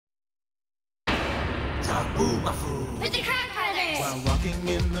Zoboomafoo with the Kratt Brothers. While walking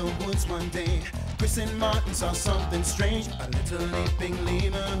in the woods one day, Chris and Martin saw something strange. A little leaping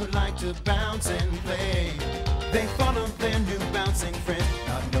lemur who liked to bounce and play. They followed their new bouncing friend,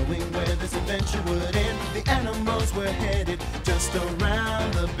 not knowing where this adventure would end. The animals were headed just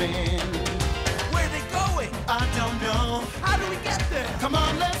around the bend. Where are they going? I don't know. How do we get there? Come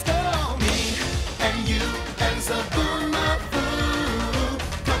on, let's go. Me and you and Zoboomafoo.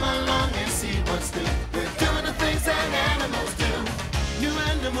 Come along and see what's new. We're doing the things that animals do. New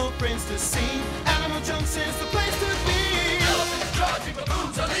animal friends to see. Animal Junction's the place to be. Elephants charging,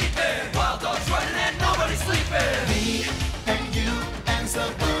 baboons are leaping. Wild dogs running and nobody's sleeping. Me and you and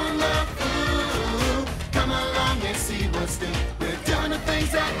Zoboomafoo. Come along and see what's new. We're doing the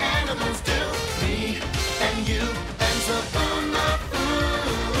things that animals do. Me and you and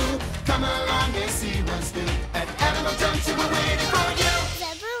Zoboomafoo. Come along and see what's new. At Animal Junction, we're waiting for you.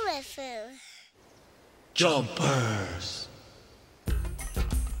 Zoboomafoo. Jumpers.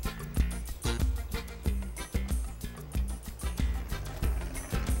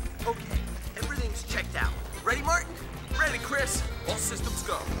 Okay, everything's checked out. Ready, Martin? Ready, Chris. All systems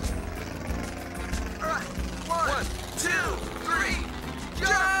go. All right, one, two, three, jump!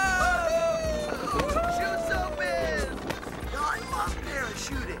 Chute's open! Oh, I love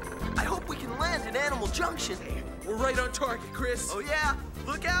parachuting. I hope we can land in Animal Junction. We're right on target, Chris. Oh, yeah?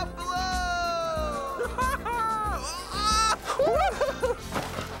 Look out below!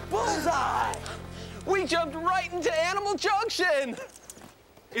 Bullseye! We jumped right into Animal Junction!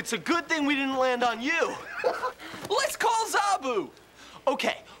 It's a good thing we didn't land on you. Let's call Zoboo.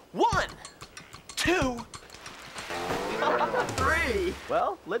 Okay, 1, 2, 3.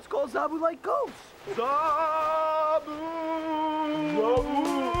 Well, let's call Zoboo like ghosts. Zoboo!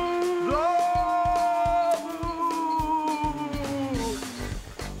 Zoboo! Zoboo!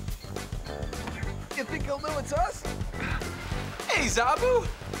 You think he'll know it's us? Hey, Zoboo.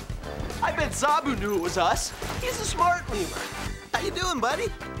 I bet Zoboo knew it was us. He's a smart lemur. How you doing, buddy?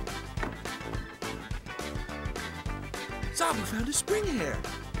 Zoboo found a spring hare.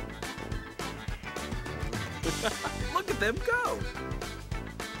 Look at them go.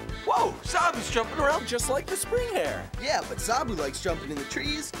 Whoa, Zoboo's jumping around just like the spring hare. Yeah, but Zoboo likes jumping in the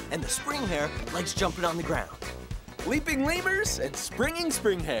trees, and the spring hare likes jumping on the ground. Leaping lemurs and springing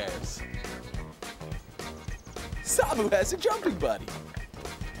spring hares. Zoboo has a jumping buddy.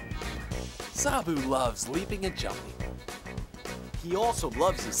 Zoboo loves leaping and jumping. He also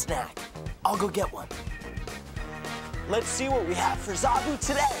loves his snack. I'll go get one. Let's see what we have for Zoboo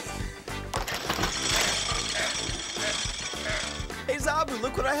today. Hey, Zoboo,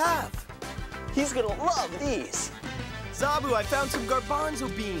 look what I have. He's gonna love these. Zoboo, I found some garbanzo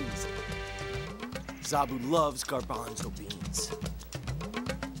beans. Zoboo loves garbanzo beans.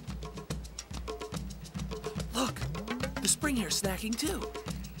 Look, the spring hare's snacking too.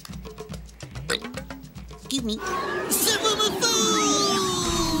 Excuse me. Zoboomafoo!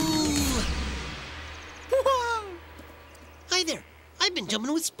 Whoa! Hi there. I've been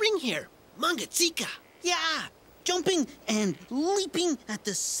jumping with spring hare, Mangatsika. Yeah, jumping and leaping at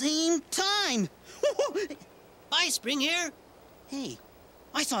the same time. Bye, spring hare. Hey,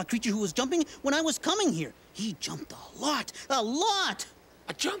 I saw a creature who was jumping when I was coming here. He jumped a lot, a lot.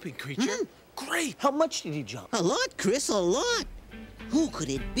 A jumping creature? Mm-hmm. Great. How much did he jump? A lot, Chris, a lot. Who could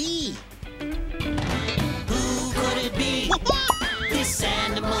it be? Who could it be? This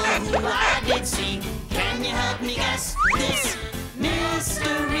animal who I did see. Can you help me guess this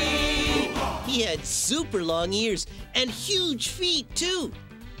mystery? He had super long ears and huge feet, too.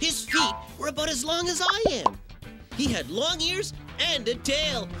 His feet were about as long as I am. He had long ears and a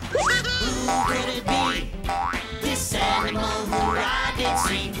tail. Who could it be? This animal who I did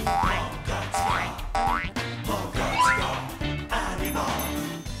see. Animal.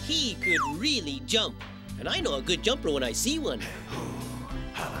 He could really jump. And I know a good jumper when I see one. Who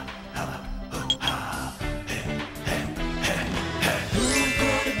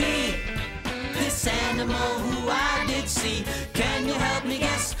could it be? This animal who I did see. Can you help me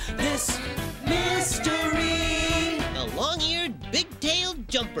guess this mystery? A long-eared, big-tailed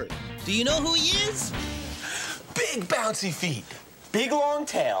jumper. Do you know who he is? Big bouncy feet, big long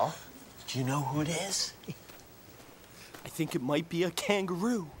tail. Do you know who it is? I think it might be a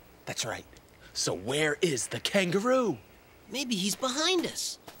kangaroo. That's right. So where is the kangaroo? Maybe he's behind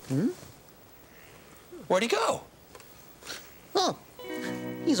us. Where'd he go? Oh,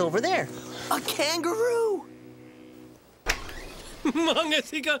 he's over there. A kangaroo!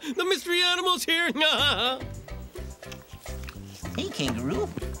 Mangatsika, the mystery animal's here. Hey, kangaroo.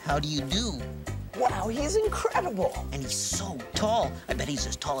 How do you do? Wow, he's incredible. And he's so tall. I bet he's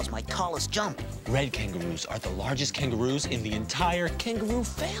as tall as my tallest jump. Red kangaroos are the largest kangaroos in the entire kangaroo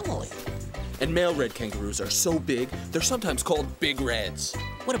family. And male red kangaroos are so big, they're sometimes called big reds.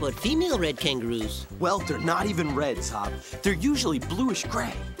 What about female red kangaroos? Well, they're not even red, Zob. They're usually bluish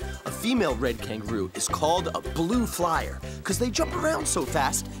gray. A female red kangaroo is called a blue flyer because they jump around so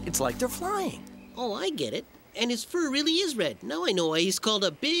fast, it's like they're flying. Oh, I get it. And his fur really is red. Now I know why he's called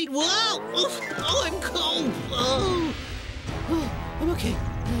a big... Wow! Oof. Oh, I'm cold. Oh. I'm okay.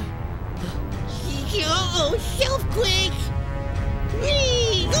 Uh-oh, shelfquake!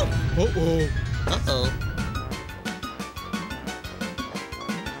 Whee! Uh-oh. Uh-oh.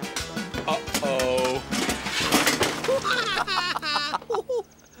 Uh-oh.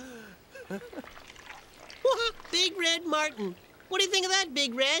 Big Red Martin. What do you think of that,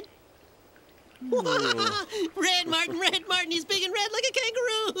 Big Red? Red Martin, he's big and red like a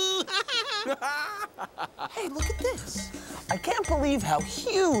kangaroo. Hey, look at this. I can't believe how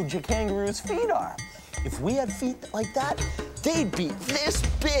huge a kangaroo's feet are. If we had feet like that, they'd be this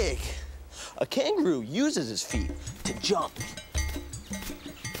big. A kangaroo uses his feet to jump.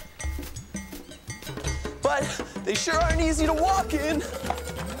 But they sure aren't easy to walk in.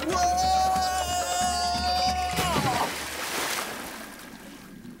 Whoa!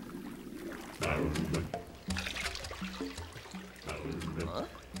 Huh?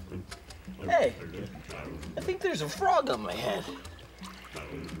 Hey, I think there's a frog on my head.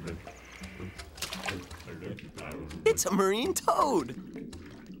 It's a marine toad.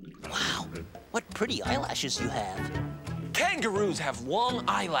 Wow, what pretty eyelashes you have. Kangaroos have long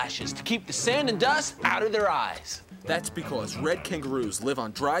eyelashes to keep the sand and dust out of their eyes. That's because red kangaroos live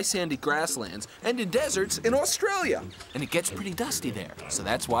on dry, sandy grasslands and in deserts in Australia. And it gets pretty dusty there, so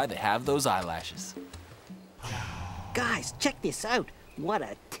that's why they have those eyelashes. Guys, check this out. What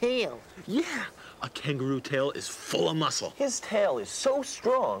a tail. Yeah, a kangaroo tail is full of muscle. His tail is so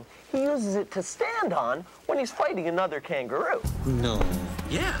strong, he uses it to stand on when he's fighting another kangaroo. No.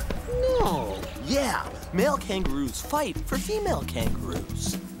 Yeah. No. Yeah, male kangaroos fight for female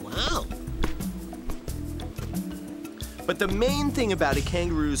kangaroos. Wow. But the main thing about a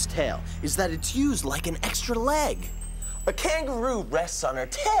kangaroo's tail is that it's used like an extra leg. A kangaroo rests on her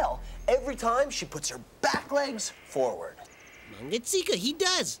tail every time she puts her back legs forward. Mangatsika, he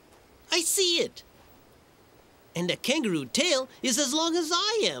does. I see it. And a kangaroo tail is as long as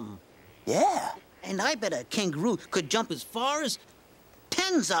I am. Yeah, And I bet a kangaroo could jump as far as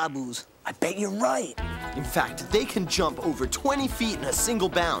 10 Zoboos. I bet you're right. In fact, they can jump over 20 feet in a single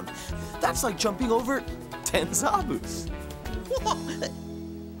bound. That's like jumping over 10 Zoboos.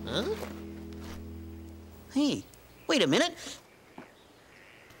 Huh? Hey, wait a minute.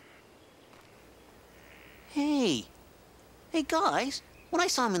 Hey, guys, when I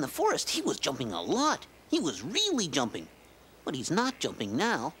saw him in the forest, he was jumping a lot. He was really jumping. But he's not jumping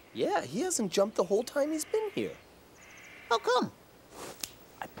now. Yeah, he hasn't jumped the whole time he's been here. How come?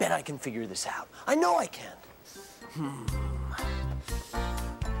 I bet I can figure this out. I know I can.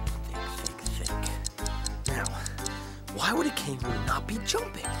 Think. Now, why would a kangaroo not be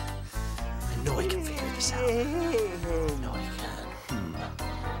jumping? I know I can figure this out. I know I can.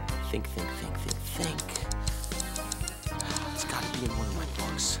 Think. It's gotta be in one of my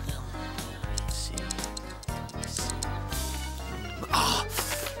books. Let's see. Ah!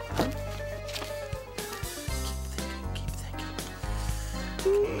 Keep thinking.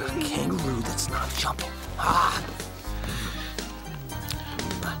 A kangaroo that's not jumping.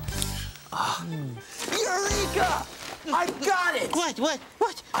 Eureka! I've got it! What?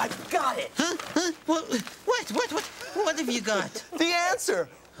 I've got it! Huh? What have you got? The answer!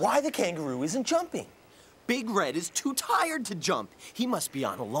 Why the kangaroo isn't jumping. Big Red is too tired to jump. He must be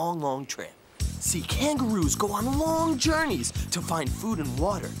on a long trip. See, kangaroos go on long journeys to find food and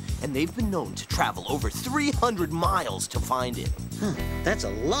water, and they've been known to travel over 300 miles to find it. That's a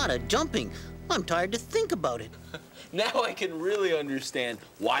lot of jumping. I'm tired to think about it. Now I can really understand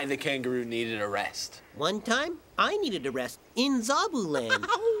why the kangaroo needed a rest. One time, I needed a rest in Zoboo land.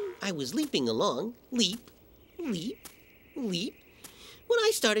 I was leaping along, leap, when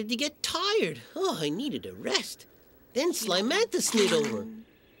I started to get tired. Oh, I needed a rest. Then Slimantha slid over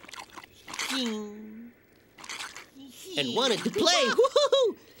and wanted to play.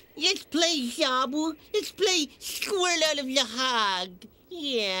 Woohoo! Let's play, Zoboo. Let's play Squirrel Out of the Hog.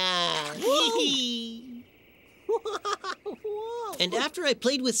 Yeah. And after I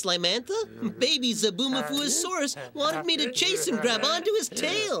played with Slimantha, baby Zoboomafoo wanted me to chase and grab onto his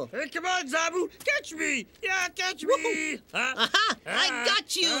tail. Hey, come on, Zoboo! Catch me! Yeah, catch me! Aha! I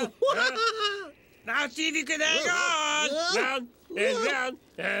got you! Now see if you can hang on. Round and round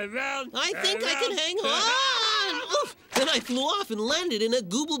and round. I think I can hang on. Oof. Then I flew off and landed in a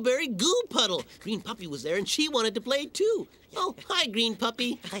goobleberry goo puddle. Green Puppy was there, and she wanted to play too. Oh, hi, Green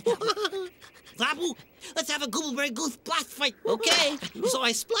Puppy. Zoboo, let's have a goobleberry goose blast fight. Okay, so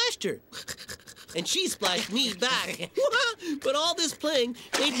I splashed her. And she splashed me back. But all this playing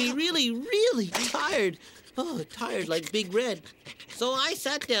made me really, really tired. Oh, tired like Big Red. So I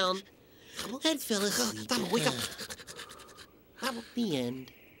sat down and fell asleep. Wake up. The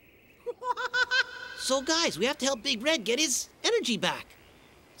end. So, guys, we have to help Big Red get his energy back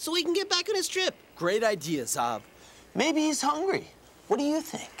so he can get back on his trip. Great idea, Zob. Maybe he's hungry. What do you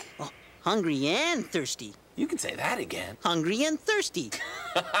think? Oh, hungry and thirsty. You can say that again. Hungry and thirsty.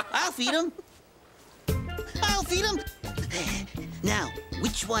 I'll feed him. I'll feed him. Now,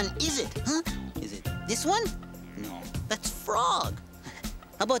 which one is it, huh? Is it this one? No, that's Frog.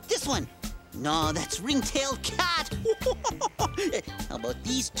 How about this one? No, that's Ringtail Cat. How about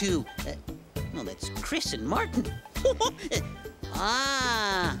these two? No, that's Chris and Martin.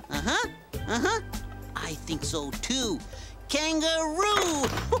 I think so too. Kangaroo!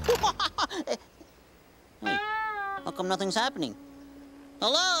 Hey, how come nothing's happening?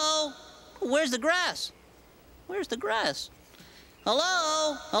 Hello? Where's the grass? Where's the grass?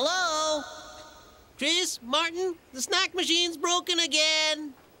 Hello? Hello? Chris, Martin, the snack machine's broken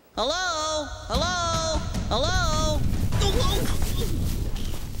again. Hello? Hello? Hello?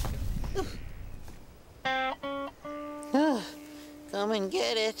 Come and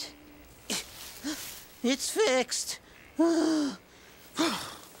get it. It's fixed. Let's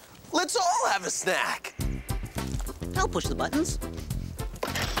all have a snack. I'll push the buttons.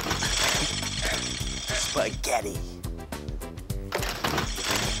 Spaghetti.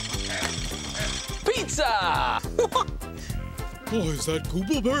 Pizza! Oh, is that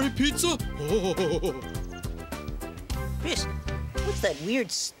goobleberry pizza? Oh. Chris, what's that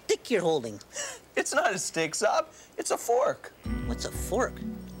weird stick you're holding? It's not a stick, Zob. It's a fork. What's a fork?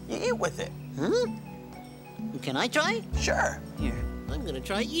 You eat with it. Huh? Can I try? Sure. Here. I'm gonna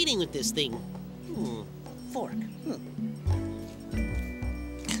try eating with this thing. Fork.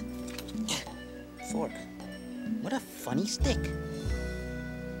 Fork. What a funny stick.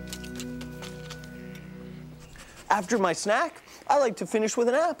 After my snack, I like to finish with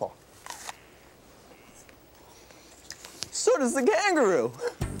an apple. So does the kangaroo.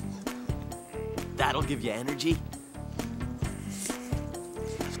 That'll give you energy.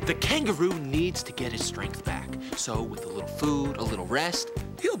 The kangaroo needs to get his strength back. So with a little food, a little rest,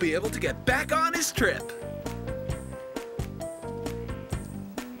 he'll be able to get back on his trip.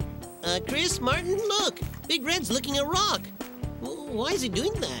 Chris, Martin, look. Big Red's licking a rock. Why is he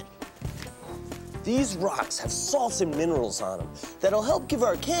doing that? These rocks have salts and minerals on them that'll help give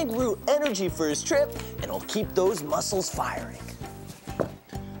our kangaroo energy for his trip and will keep those muscles firing.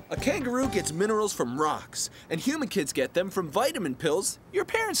 A kangaroo gets minerals from rocks, and human kids get them from vitamin pills your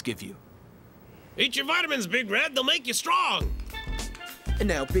parents give you. Eat your vitamins, Big Red. They'll make you strong. And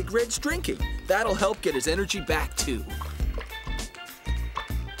now Big Red's drinking. That'll help get his energy back, too.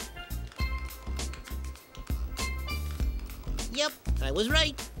 Yep, I was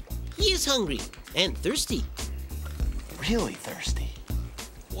right. He is hungry and thirsty. Really thirsty.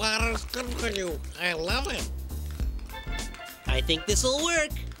 Water's good for you. I love it. I think this'll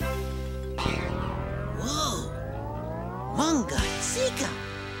work. Whoa. Manga Zika.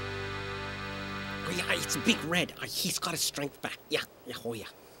 Oh, yeah, it's Big Red. He's got his strength back. Yeah, oh yeah.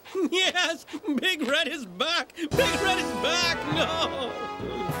 Yes, Big Red is back. Big Red is back. No.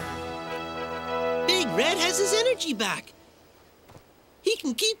 Big Red has his energy back. He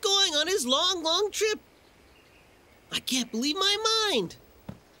can keep going on his long, long trip. I can't believe my mind.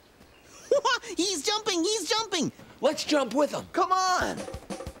 He's jumping, he's jumping. Let's jump with him. Come on.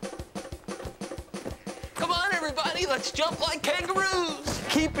 Come on, everybody, let's jump like kangaroos.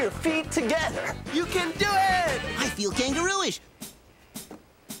 Keep your feet together. You can do it. I feel kangarooish.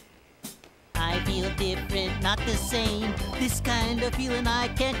 I feel different, not the same. This kind of feeling I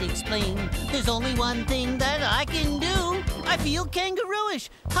can't explain. There's only one thing that I can do. I feel kangarooish.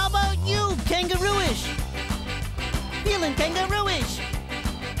 How about you, kangarooish? Feeling kangarooish.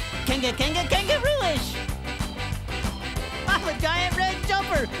 Kangarooish. I'm a giant red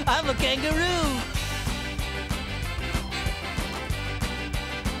jumper. I'm a kangaroo.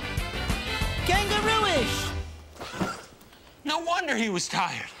 Kangarooish. No wonder he was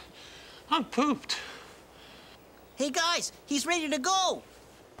tired. I'm pooped. Hey, guys, he's ready to go.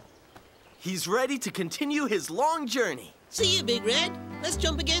 He's ready to continue his long journey. See you, Big Red. Let's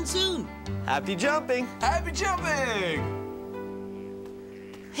jump again soon. Happy jumping. Happy jumping!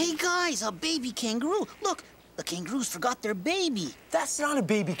 Hey, guys, a baby kangaroo. Look, the kangaroos forgot their baby. That's not a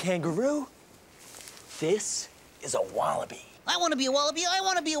baby kangaroo. This is a wallaby. I want to be a wallaby. I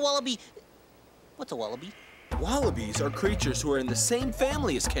want to be a wallaby. What's a wallaby? Wallabies are creatures who are in the same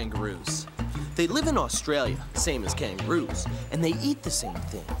family as kangaroos. They live in Australia, same as kangaroos, and they eat the same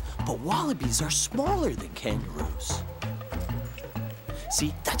thing. But wallabies are smaller than kangaroos.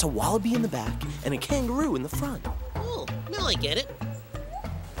 See, that's a wallaby in the back and a kangaroo in the front. Oh, now I get it.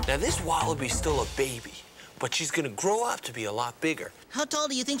 Now this wallaby's still a baby, but she's gonna grow up to be a lot bigger. How tall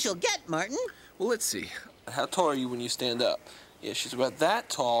do you think she'll get, Martin? Well, let's see. How tall are you when you stand up? Yeah, she's about that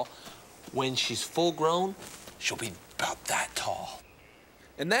tall. When she's full grown, she'll be about that tall.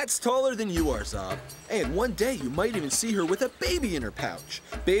 And that's taller than you are, Zob. And one day you might even see her with a baby in her pouch.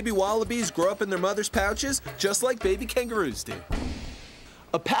 Baby wallabies grow up in their mother's pouches just like baby kangaroos do.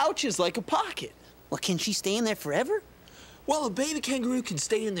 A pouch is like a pocket. Well, can she stay in there forever? Well, a baby kangaroo can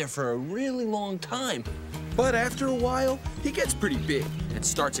stay in there for a really long time. But after a while, he gets pretty big and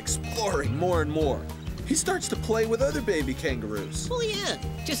starts exploring more and more. He starts to play with other baby kangaroos. Oh, yeah,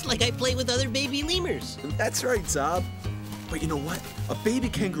 just like I play with other baby lemurs. That's right, Zob. But you know what? A baby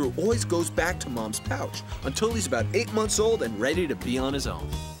kangaroo always goes back to mom's pouch until he's about 8 months old and ready to be on his own.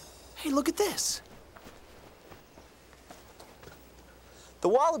 Hey, look at this. The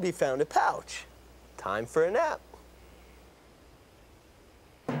wallaby found a pouch. Time for a nap.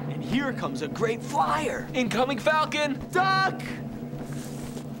 And here comes a great flyer. Incoming falcon! Duck!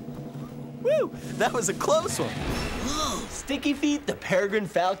 Woo! That was a close one. Whoa! Sticky Feet, the peregrine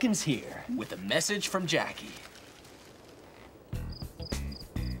falcon's here with a message from Jackie.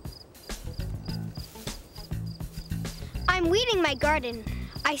 I'm weeding my garden.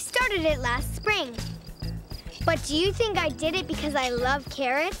 I started it last spring. But do you think I did it because I love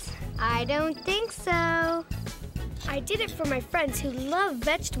carrots? I don't think so. I did it for my friends who love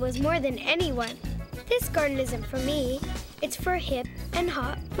vegetables more than anyone. This garden isn't for me. It's for Hip and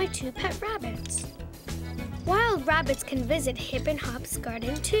Hop, my 2 pet rabbits. Wild rabbits can visit Hip and Hop's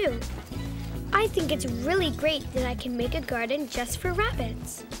garden too. I think it's really great that I can make a garden just for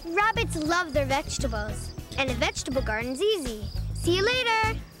rabbits. Rabbits love their vegetables, and a vegetable garden's easy. See you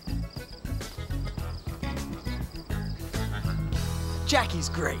later! Jackie's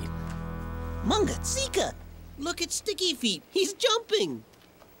great. Mungatsika! Look at Sticky Feet. He's jumping.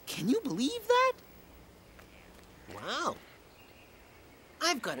 Can you believe that? Wow.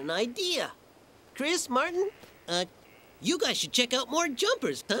 I've got an idea. Chris, Martin, you guys should check out more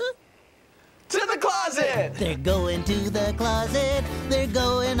jumpers, huh? To the closet! They're going to the closet. They're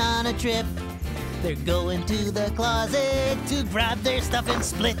going on a trip. They're going to the closet to grab their stuff and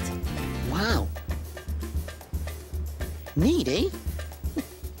split. Wow. Neat, eh?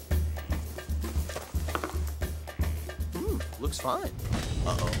 Looks fine.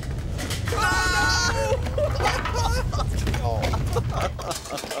 Uh-oh.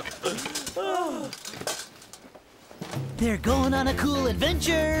 They're going on a cool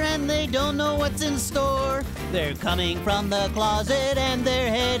adventure and they don't know what's in store. They're coming from the closet and they're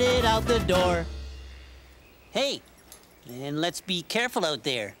headed out the door. Hey, and let's be careful out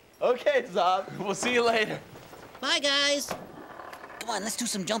there. Okay, Zob. We'll see you later. Bye, guys. Come on, let's do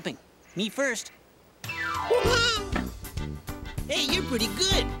some jumping. Me first. Hey, you're pretty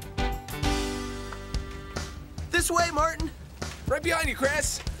good. This way, Martin. Right behind you,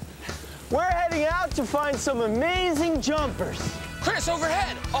 Chris. We're heading out to find some amazing jumpers. Chris,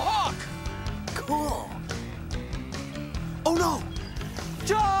 overhead, a hawk. Cool. Oh, no.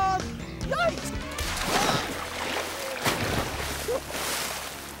 Jump! Yikes!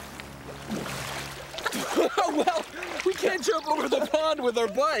 Well, we can't jump over the pond with our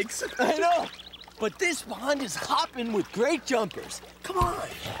bikes. I know. But this pond is hopping with great jumpers. Come on.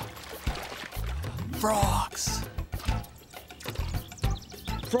 Frogs.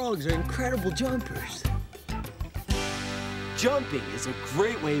 Frogs are incredible jumpers. Jumping is a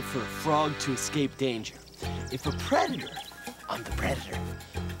great way for a frog to escape danger. If a predator, I'm the predator,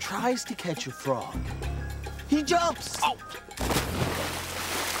 tries to catch a frog, he jumps. Oh.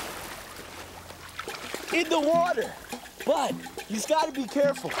 In the water. But he's got to be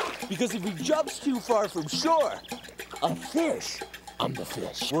careful, because if he jumps too far from shore, a fish, I'm the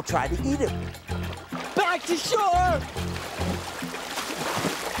fish, will try to eat him. Back to shore!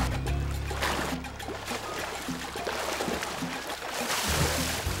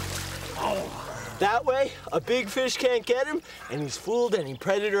 Oh. That way, a big fish can't get him, and he's fooled any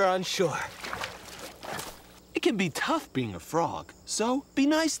predator on shore. It can be tough being a frog, so be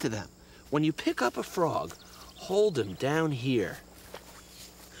nice to them. When you pick up a frog, hold him down here.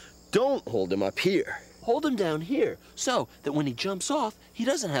 Don't hold him up here. hold him down here so that when he jumps off, he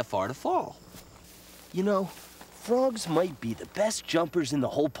doesn't have far to fall. You know, frogs might be the best jumpers in the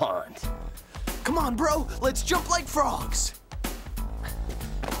whole pond. Come on, bro. Let's jump like frogs.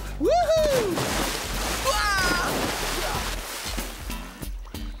 Woohoo!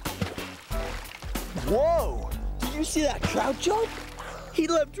 Whoa! Did you see that trout jump? He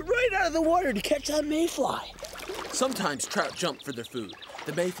leapt right out of the water to catch that mayfly. Sometimes trout jump for their food.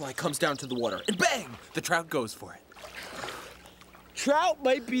 The mayfly comes down to the water, and bang! The trout goes for it. Trout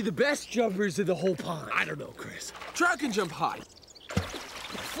might be the best jumpers in the whole pond. I don't know, Chris. Trout can jump high.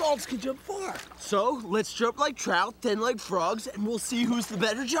 Frogs can jump far. So let's jump like trout, then like frogs, and we'll see who's the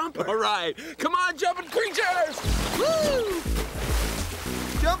better jumper. All right. Come on, jumping creatures! Woo!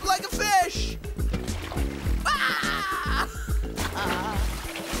 Jump like a fish! Ah!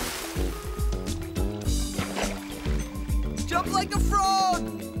 Jump like a frog!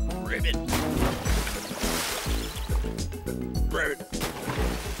 Ribbit. Ribbit.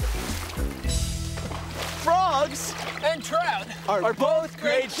 Frogs And trout. are both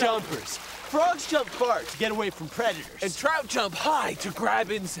great jumpers. Frogs jump far to get away from predators. And trout jump high to grab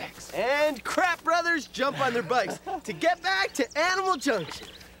insects. And Kratt Brothers jump on their bikes to get back to Animal Junction.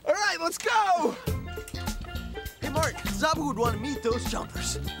 All right, let's go! Hey, Mark, Zoboo would want to meet those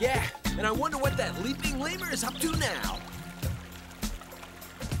jumpers. Yeah, and I wonder what that leaping lemur is up to now.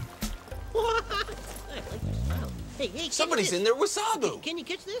 Hey, Somebody's in there with Zoboo. Can you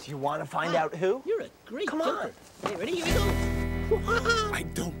catch this? You want to find out who? You're a great Come jumper. on. Hey, ready? Here we go. I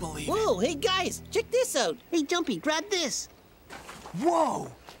don't believe it. Whoa, hey guys, check this out. Hey, Jumpy, grab this.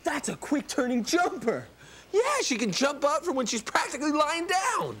 Whoa, that's a quick turning jumper. Yeah, she can jump up from when she's practically lying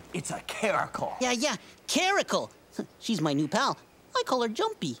down. It's a caracal. Yeah, caracal. She's my new pal. I call her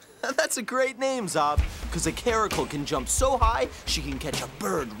Jumpy. That's a great name, Zob, because a caracal can jump so high she can catch a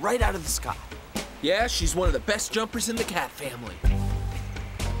bird right out of the sky. Yeah, she's one of the best jumpers in the cat family.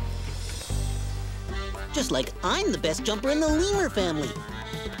 Just like I'm the best jumper in the lemur family.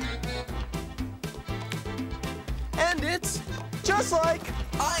 And it's just like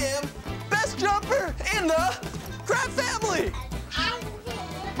I am best jumper in the Kratt family.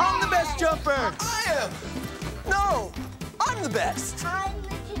 I'm the best jumper. I am! No, I'm the best. I'm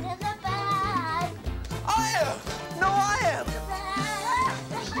looking in the bag. I am! No, I am.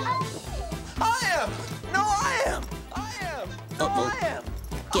 I am! No, I am. I am! No, Uh-oh. I am.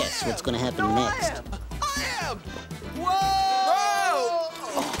 Guess what's gonna happen No, next? I am. I am! Whoa!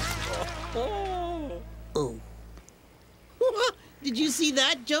 Oh. Did you see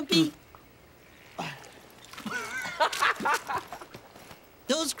that, Jumpy?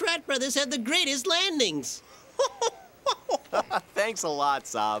 Those Kratt Brothers had the greatest landings. Thanks a lot,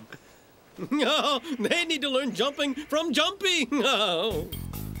 Zob. No, they need to learn jumping from Jumpy. No.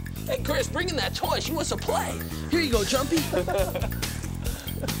 Hey, Chris, bring in that toy. She wants to play. Here you go, Jumpy.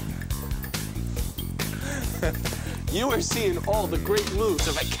 You are seeing all the great moves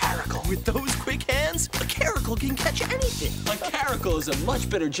of a caracal. With those quick hands, a caracal can catch anything. A caracal is a much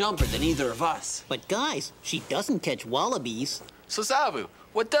better jumper than either of us. But guys, she doesn't catch wallabies. So, Zoboo,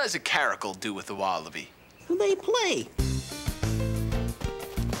 what does a caracal do with a wallaby? They play.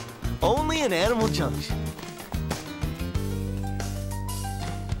 Only in Animal Junction.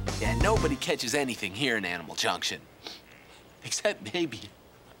 Yeah, nobody catches anything here in Animal Junction. Except maybe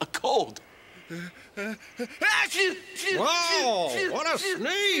a cold. Wow, what a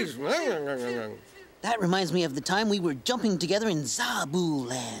sneeze. That reminds me of the time we were jumping together in Zoboo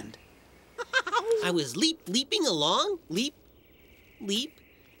land. I was leaping along, leap,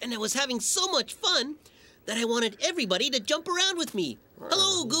 and I was having so much fun that I wanted everybody to jump around with me.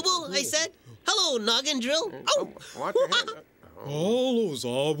 Hello, Google, I said. Hello, Noggin Drill. Oh! Hello,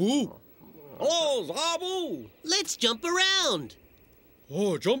 Zoboo. Hello, Zoboo. Let's jump around.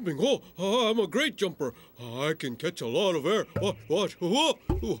 Oh, jumping. Oh, I'm a great jumper. I can catch a lot of air. Watch. Oh,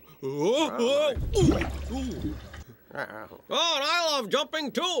 and I love jumping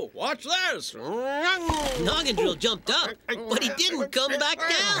too. Watch this. Noggin Drill jumped up, but he didn't come back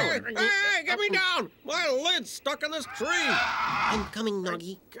down. Hey, get me down. My lid's stuck in this tree. I'm coming,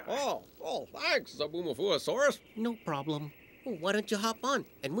 Noggy. Oh, thanks, Zoboomafoo. No problem. Well, why don't you hop on,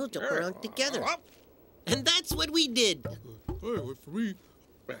 and we'll jump around together. And that's what we did. Hey, wait for me.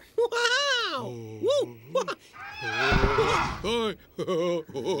 Wow! Woo! Hi.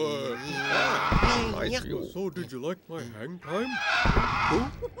 I feel so. Did you like my hang time?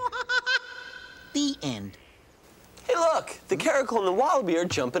 The end. Hey, look, the caracal and the wallaby are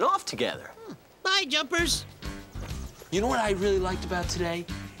jumping off together. Bye, jumpers. You know what I really liked about today?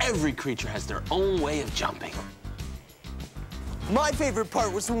 Every creature has their own way of jumping. My favorite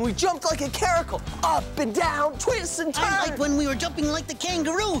part was when we jumped like a caracal, up and down, twists and turns. I like when we were jumping like the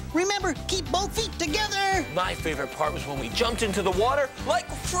kangaroo. Remember, keep both feet together. My favorite part was when we jumped into the water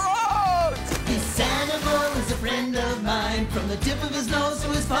like frogs. This animal is a friend of mine, from the tip of his nose to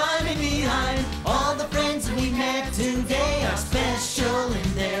his climbing behind. All the friends we met today are special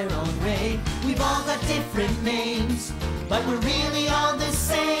in their own way. We've all got different names, but we're really all the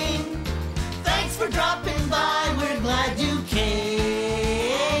same. Thanks for dropping by, we're glad you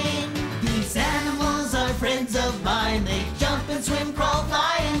came. These animals are friends of mine. They jump and swim, crawl,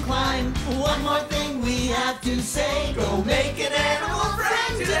 fly and climb. One more thing we have to say, go make an animal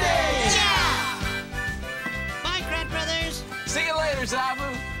friend today. Yeah! Bye, Kratt Brothers. See you later,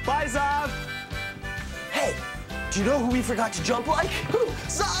 Zoboo. Bye, Zob. Hey, do you know who we forgot to jump like? Who?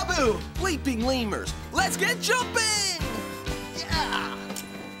 Zoboo! Leaping lemurs. Let's get jumping! Yeah!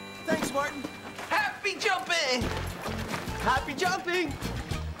 Thanks, Martin. Happy jumping! Happy jumping!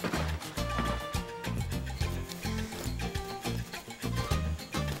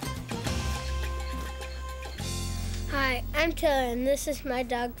 Hi, I'm Taylor, and this is my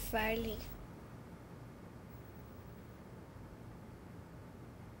dog, Farley.